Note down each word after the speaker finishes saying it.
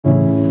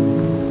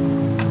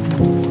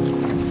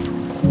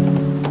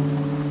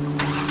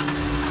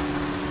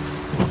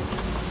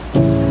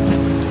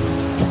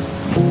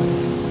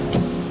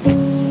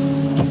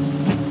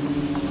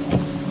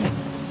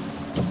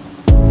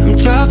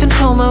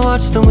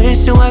watch the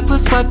windshield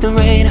wipers wipe the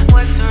rain.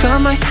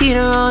 Got my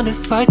heater on to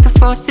fight the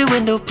frosted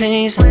window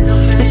panes.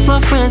 Miss my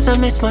friends, I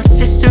miss my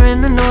sister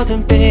in the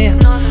northern bay.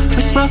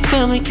 Wish my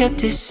family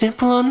kept it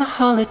simple on the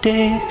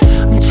holidays.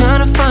 I'm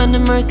trying to find the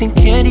mirth in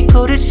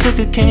candy-coated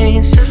sugar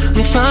canes.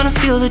 I'm trying to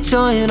feel the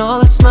joy in all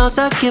the smiles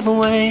I give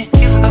away.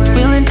 I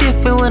feel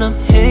indifferent when I'm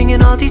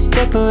hanging all these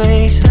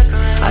decorations.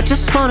 I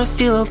just wanna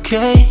feel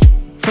okay,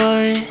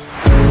 but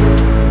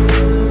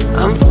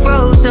I'm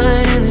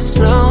frozen in the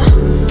snow.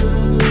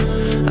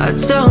 I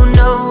don't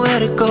know where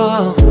to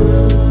go.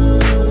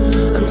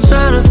 I'm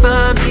trying to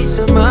find peace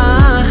of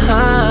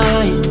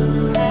mind.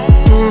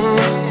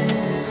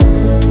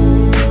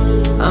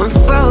 I'm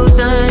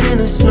frozen in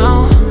the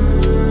snow,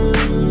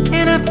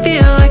 and I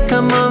feel like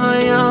I'm on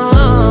my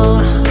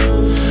own.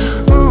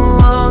 Ooh,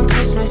 on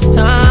Christmas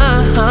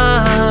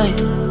time.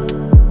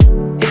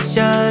 It's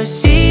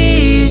just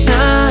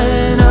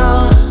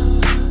seasonal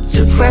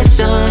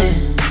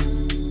depression.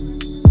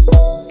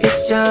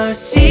 It's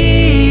just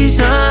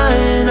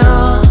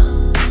seasonal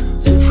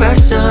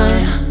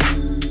depression.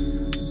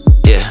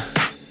 Yeah.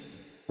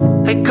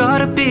 I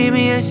got a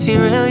baby and she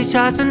really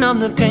tries to numb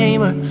the pain,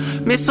 but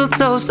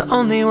mistletoe's the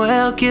only way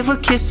I'll give a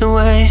kiss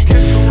away.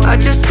 I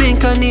just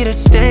think I need to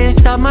stay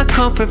inside my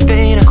comfort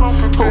vein. I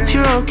hope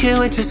you're okay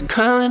with just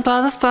curling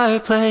by the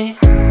fireplace.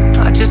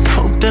 I just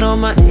hope that all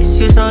my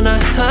issues are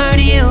not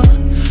hurting you.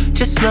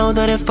 Just know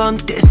that if I'm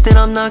distant,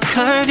 I'm not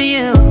curving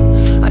you.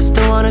 I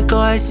still wanna go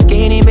ice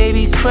skating,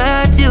 baby,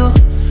 swear I do.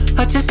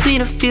 I just need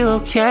to feel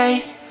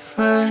okay,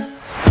 but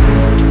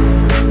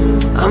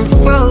I'm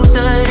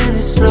frozen in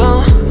the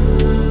snow.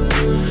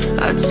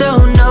 I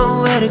don't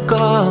know where to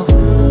go.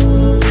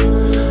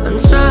 I'm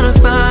trying to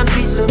find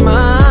peace of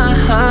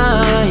mind.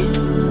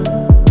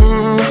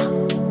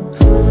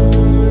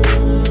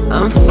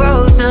 I'm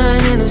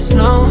frozen in the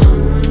snow,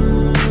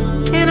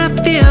 and I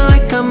feel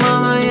like I'm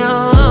on my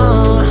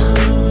own.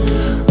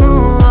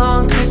 Ooh,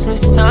 on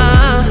Christmas time.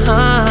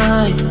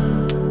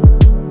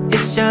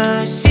 It's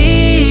just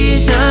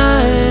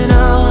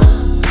seasonal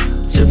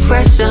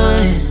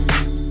depression.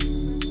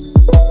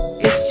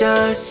 It's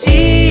just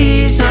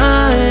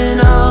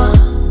seasonal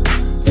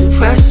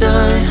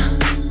depression.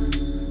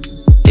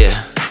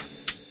 Yeah.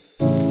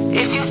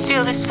 If you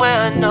feel this way,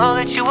 I know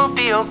that you will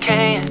be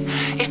okay.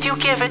 If you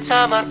give it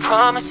time, I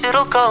promise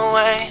it'll go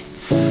away.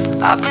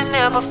 I've been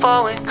there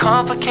before with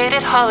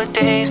complicated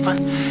holidays, but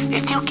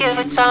if you give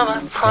it time, I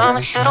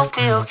promise it'll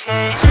be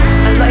okay.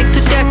 I like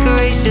the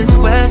decorations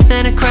where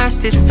Santa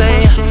crashed his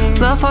sleigh.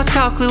 Love hot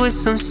chocolate with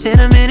some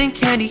cinnamon and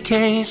candy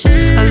canes.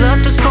 I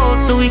love the cold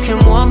so we can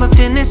warm up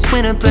in this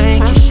winter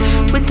blanket,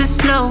 with the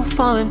snow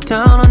falling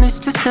down on this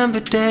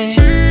December day.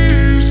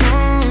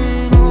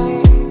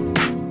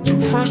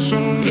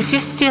 If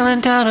you're feeling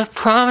down, I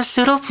promise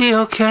it'll be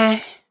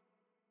okay.